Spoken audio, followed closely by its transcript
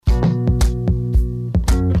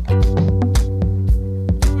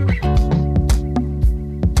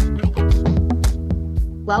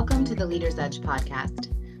Welcome to the Leader's Edge podcast.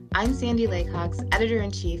 I'm Sandy Laycox,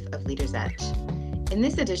 Editor-in-Chief of Leader's Edge. In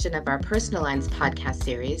this edition of our Personal Lines podcast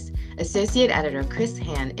series, Associate Editor Chris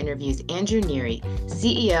Hann interviews Andrew Neary,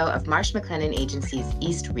 CEO of Marsh McLennan Agency's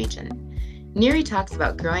East Region. Neary talks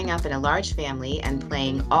about growing up in a large family and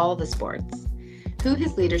playing all the sports, who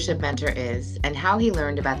his leadership mentor is, and how he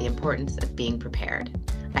learned about the importance of being prepared.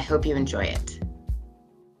 I hope you enjoy it.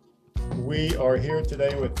 We are here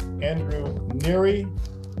today with Andrew Neary,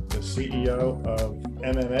 the CEO of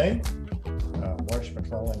MMA, Marsh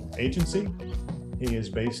McLennan Agency. He is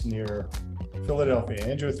based near Philadelphia.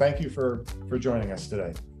 Andrew, thank you for joining us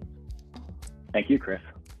today. Thank you, Chris.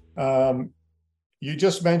 You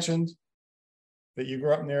just mentioned that you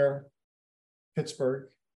grew up near Pittsburgh,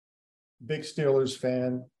 big Steelers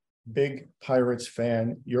fan, big Pirates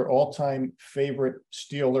fan, your all-time favorite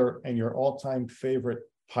Steeler and your all-time favorite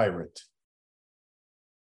Pirate.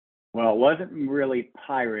 Well, it wasn't really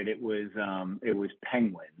Pirate. It was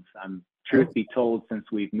Penguins. Truth be told, since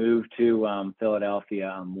we've moved to Philadelphia,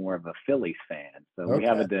 I'm more of a Phillies fan. So okay.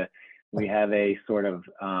 we have a sort of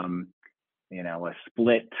a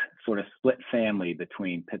split family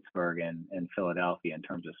between Pittsburgh and Philadelphia in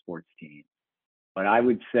terms of sports teams. But I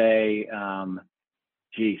would say,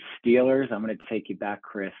 Steelers. I'm going to take you back,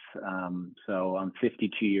 Chris. So I'm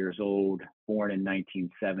 52 years old, born in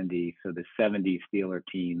 1970. So the 70s Steeler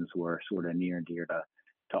teams were sort of near and dear to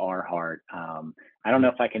our heart. I don't know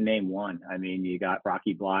if I can name one. I mean, you got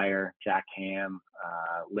Rocky Bleier, Jack Ham,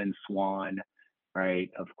 Lynn Swann,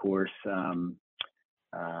 right? Of course,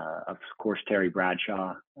 Terry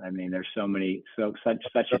Bradshaw. I mean, there's such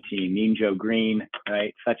a team. Mean Joe Green,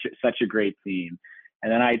 right? Such a great team.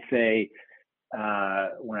 And then I'd say,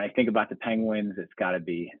 when I think about the Penguins, it's got to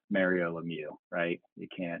be Mario Lemieux, right? You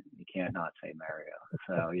can't not say Mario.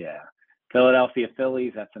 So yeah, Philadelphia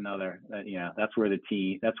Phillies. That's another. That's where the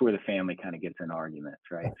family kind of gets in arguments,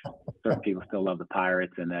 right? Certain people still love the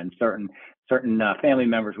Pirates, and then certain family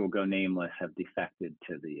members will go nameless, have defected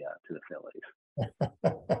to the Phillies.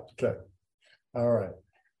 Okay, all right.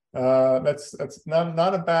 That's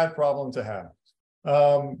not a bad problem to have.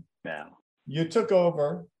 Yeah. You took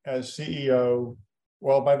over as CEO.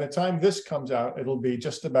 Well, by the time this comes out, it'll be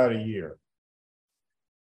just about a year.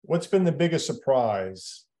 What's been the biggest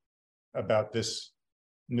surprise about this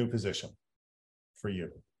new position for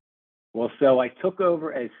you? Well, so I took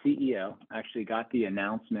over as CEO, actually got the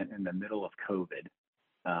announcement in the middle of COVID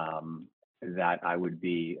that I would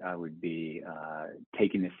be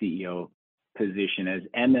taking the CEO position as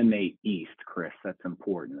MMA East, Chris. That's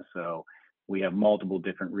important. So we have multiple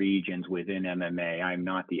different regions within MMA. I'm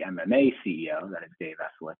not the MMA CEO, that is Dave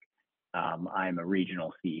Eslick. I'm a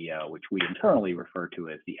regional CEO, which we internally refer to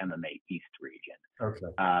as the MMA East region. Okay.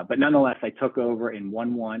 But nonetheless, I took over in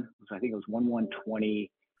 1/1. So I think it was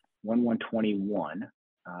 1/1/21.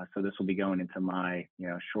 So this will be going into my,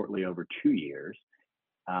 shortly over 2 years.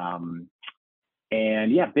 And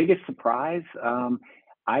yeah, biggest surprise.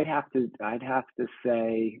 I'd have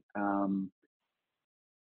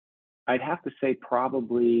to say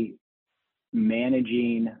probably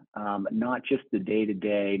managing not just the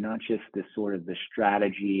day-to-day, not just the sort of the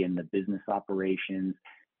strategy and the business operations,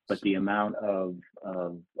 but the amount of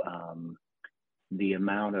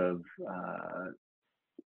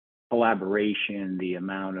collaboration, the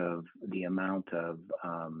amount of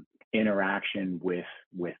interaction with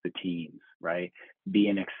the teams, right?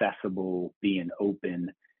 Being accessible, being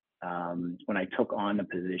open. When I took on the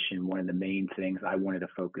position, one of the main things I wanted to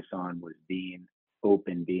focus on was being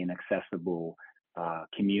open, being accessible,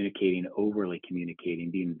 overly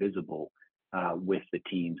communicating, being visible with the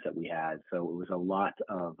teams that we had. So it was a lot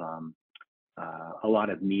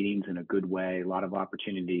of meetings in a good way, a lot of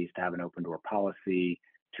opportunities to have an open door policy,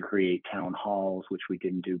 to create town halls, which we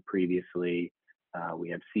didn't do previously. We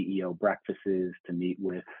have CEO breakfasts to meet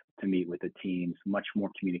with the teams, much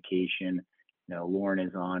more communication. Lauren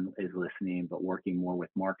is listening, but working more with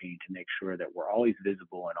marketing to make sure that we're always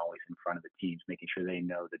visible and always in front of the teams, making sure they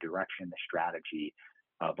know the direction, the strategy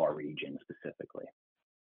of our region specifically.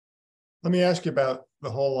 Let me ask you about the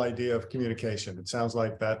whole idea of communication. It sounds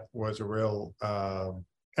like that was a real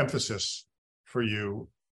emphasis for you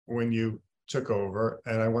when you took over,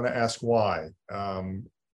 and I want to ask why.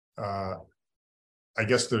 I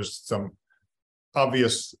guess there's some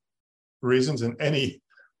obvious reasons in any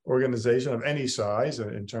organization of any size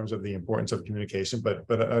in terms of the importance of communication, but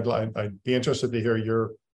I'd be interested to hear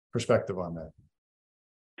your perspective on that.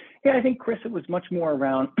 Yeah, I think, Chris, it was much more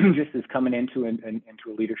around just as coming into a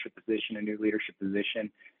leadership position, a new leadership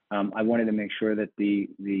position. I wanted to make sure that the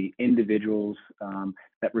individuals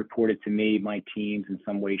that reported to me, my teams in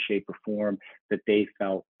some way, shape, or form, that they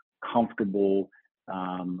felt comfortable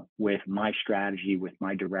with my strategy, with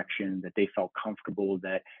my direction, that they felt comfortable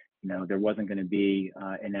that, there wasn't going to be,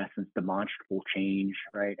 in essence, demonstrable change,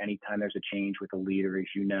 right? Anytime there's a change with a leader, as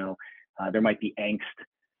you know, there might be angst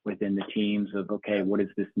within the teams of, okay, what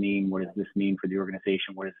does this mean? What does this mean for the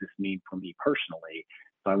organization? What does this mean for me personally?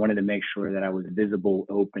 So I wanted to make sure that I was visible,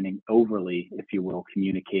 open, and overly, if you will,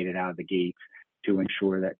 communicated out of the gates to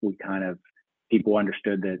ensure that we people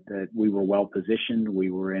understood that we were well positioned,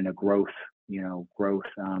 we were in a growth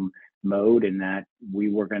mode, and that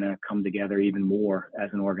we were going to come together even more as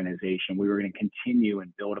an organization. We were going to continue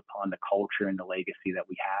and build upon the culture and the legacy that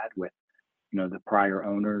we had with, the prior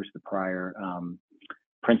owners, the prior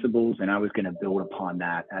principles, and I was going to build upon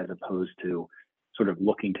that as opposed to sort of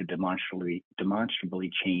looking to demonstrably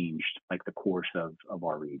change like the course of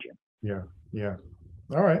our region. Yeah.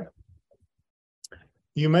 All right.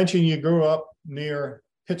 You mentioned you grew up near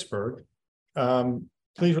Pittsburgh.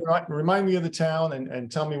 Please remind me of the town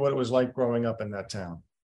and tell me what it was like growing up in that town.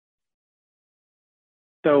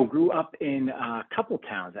 So grew up in a couple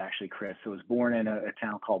towns, actually, Chris. I was born in a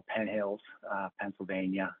town called Penn Hills,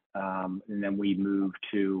 Pennsylvania. And then we moved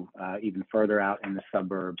to even further out in the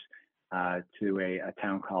suburbs to a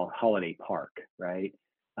town called Holiday Park, right?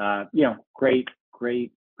 Great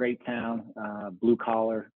town, blue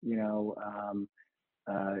collar,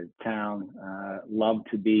 town. Loved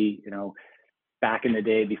to be, back in the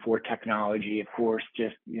day before technology, of course,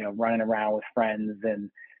 just, running around with friends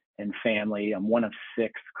and family. I'm one of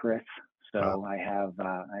six, Chris. So I have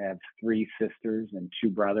 3 sisters and 2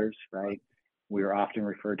 brothers, right? We were often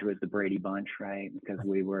referred to as the Brady Bunch, right? Because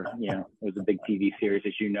we were, it was a big TV series,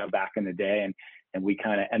 as you know, back in the day, and we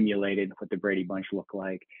kind of emulated what the Brady Bunch looked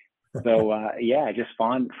like. So just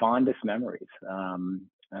fondest memories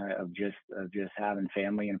of just having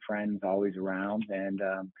family and friends always around, and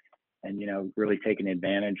really taking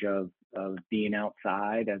advantage of being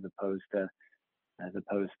outside as opposed to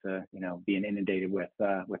being inundated with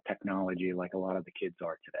technology like a lot of the kids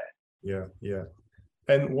are today. Yeah.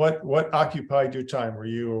 And what occupied your time? Were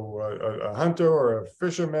you a hunter or a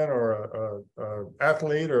fisherman or a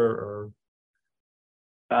athlete or?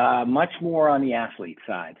 Much more on the athlete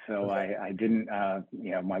side. So okay. I didn't,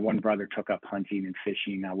 my one brother took up hunting and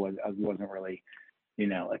fishing. I wasn't really,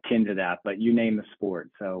 akin to that, but you name the sport.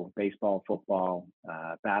 So baseball, football,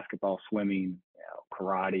 basketball, swimming,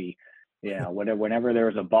 karate, whenever there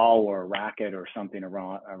was a ball or a racket or something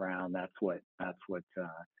around, that's what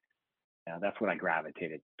I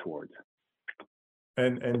gravitated towards.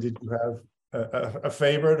 And did you have a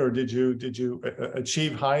favorite, or did you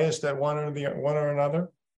achieve highest at one or another?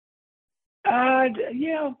 I'd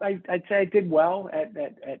say I did well at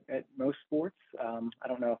most sports. I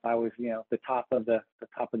don't know if I was, the top of the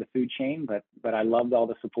food chain, but I loved all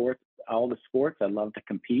the sports. I loved to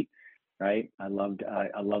compete, right? I loved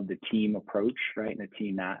the team approach, right, and the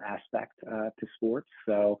team aspect to sports.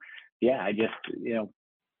 So yeah, I just,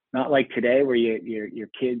 not like today where your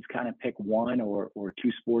kids kind of pick one or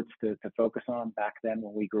 2 sports to focus on. Back then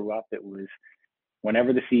when we grew up, it was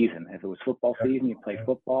whenever the season. If it was football season, you play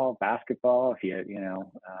football, basketball. If if it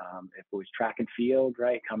was track and field,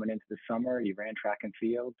 right, coming into the summer, you ran track and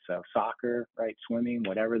field. So soccer, right, swimming,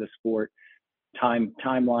 whatever the sport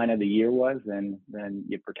timeline of the year was, then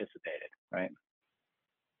you participated, right?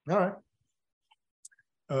 All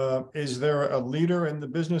right. Is there a leader in the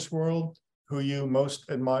business world who you most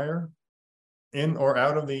admire in or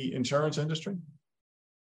out of the insurance industry?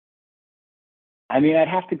 I mean, I'd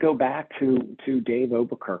have to go back to Dave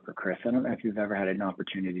Oberkirker, Chris. I don't know if you've ever had an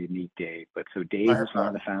opportunity to meet Dave, but so Dave was one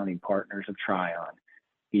of the founding partners of Tryon.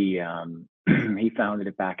 He founded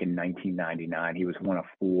it back in 1999. He was one of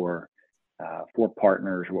 4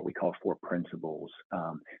 partners, what we call 4 principals.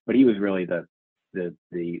 But he was really the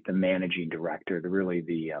managing director, the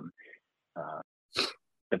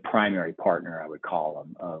primary partner, I would call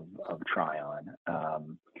him, of Tryon.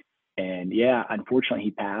 And yeah, unfortunately,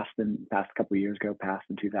 he passed a couple of years ago, passed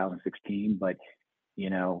in 2016. But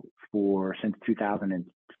since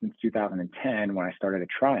 2010, when I started at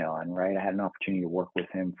Tryon, right, I had an opportunity to work with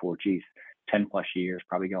him for 10 plus years,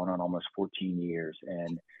 probably going on almost 14 years,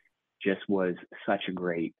 and just was such a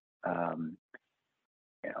great,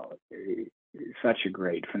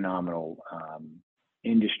 phenomenal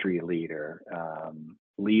industry leader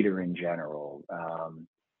in general.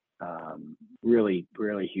 Really,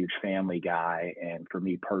 really huge family guy, and for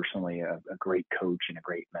me personally, a great coach and a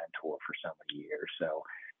great mentor for so many years. So,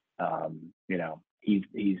 he's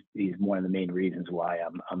one of the main reasons why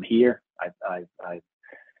I'm here. I've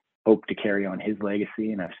hope to carry on his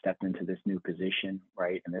legacy, and I've stepped into this new position,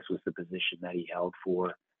 right? And this was the position that he held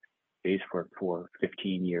for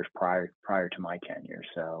 15 years prior to my tenure.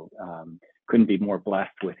 So couldn't be more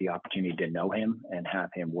blessed with the opportunity to know him and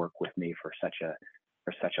have him work with me for such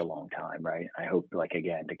a long time, right? I hope, like,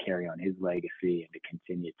 again, to carry on his legacy and to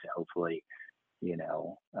continue to hopefully,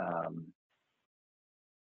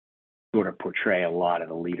 sort of portray a lot of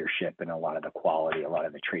the leadership and a lot of the quality, a lot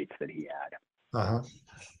of the traits that he had. Uh-huh.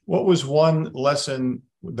 What was one lesson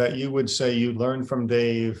that you would say you learned from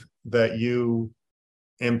Dave that you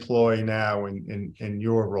employ now in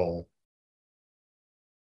your role?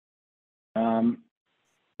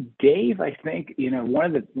 Dave, I think,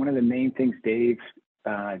 one of the main things Dave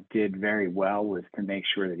did very well was to make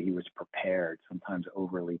sure that he was prepared, sometimes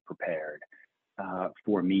overly prepared,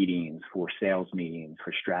 for meetings, for sales meetings,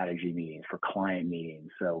 for strategy meetings, for client meetings.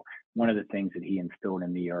 So one of the things that he instilled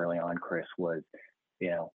in me early on, Chris, was,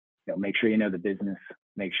 make sure you know the business,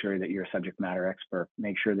 make sure that you're a subject matter expert,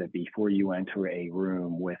 make sure that before you enter a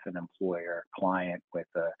room with an employer, client, with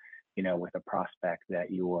a prospect, that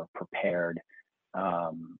you are prepared,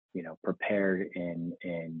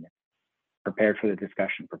 prepared for the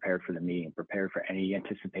discussion, prepared for the meeting, prepared for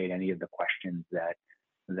anticipate any of the questions that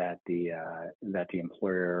the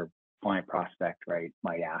employer, client, prospect, right,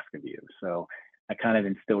 might ask of you. So that kind of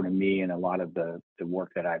instilled in me, and a lot of the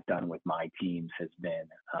work that I've done with my teams has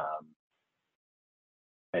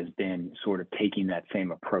been sort of taking that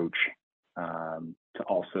same approach to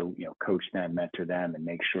also, coach them, mentor them, and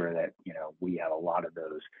make sure that, we have a lot of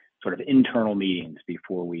those sort of internal meetings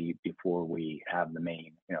before we have the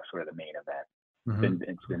main, sort of the main event. Mm-hmm.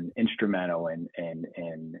 It's been instrumental in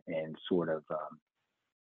sort of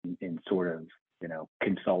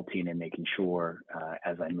consulting and making sure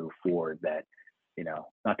as I move forward that,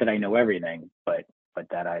 not that I know everything, but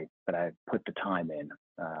that I put the time in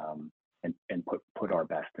and put our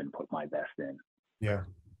best in, put my best in. Yeah.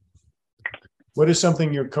 What is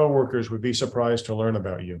something your coworkers would be surprised to learn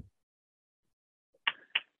about you?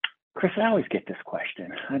 Chris, I always get this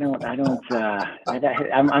question. I'm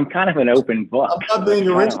kind of an open book. I'm not being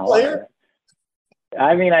a rich player.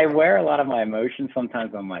 I mean, I wear a lot of my emotions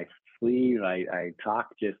sometimes on my sleeve. I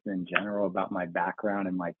talk just in general about my background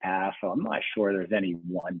and my past. So I'm not sure there's any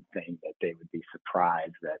one thing that they would be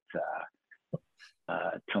surprised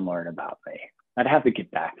to learn about me. I'd have to get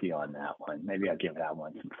back to you on that one. Maybe I'll give that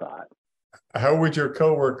one some thought. How would your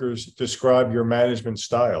coworkers describe your management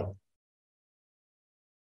style?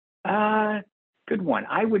 Good one.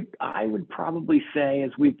 I would probably say,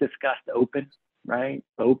 as we've discussed, open, right?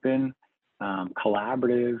 Open,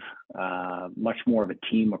 collaborative, much more of a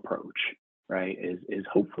team approach, right? Is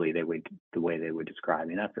hopefully the way they would describe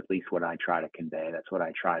me. That's at least what I try to convey. That's what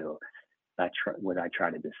I try to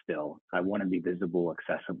distill. I want to be visible,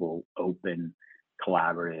 accessible, open,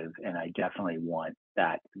 collaborative, and I definitely want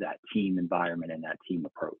that team environment and that team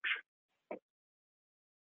approach.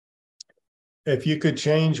 If you could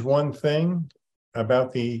change one thing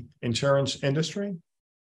about the insurance industry,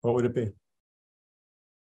 what would it be?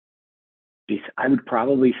 I would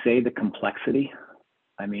probably say the complexity.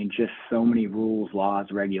 I mean, just so many rules,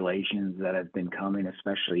 laws, regulations that have been coming,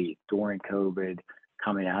 especially during COVID,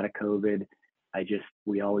 coming out of COVID.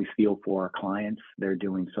 We always feel for our clients. They're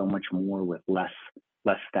doing so much more with less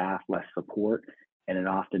staff, less support. And it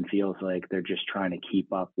often feels like they're just trying to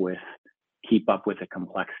keep up with the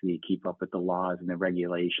complexity, keep up with the laws and the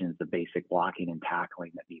regulations, the basic blocking and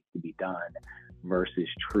tackling that needs to be done, versus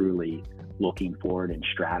truly looking forward and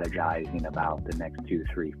strategizing about the next 2,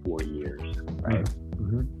 3, 4 years, right?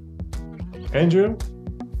 Mm-hmm. Andrew,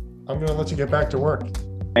 I'm going to let you get back to work.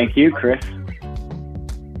 Thank you, Chris.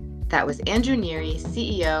 That was Andrew Neary,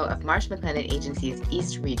 CEO of Marsh McLennan Agency's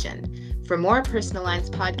East Region. For more Personal Lines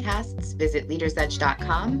podcasts, visit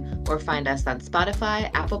leadersedge.com or find us on Spotify,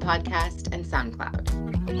 Apple Podcast, and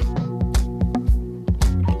SoundCloud.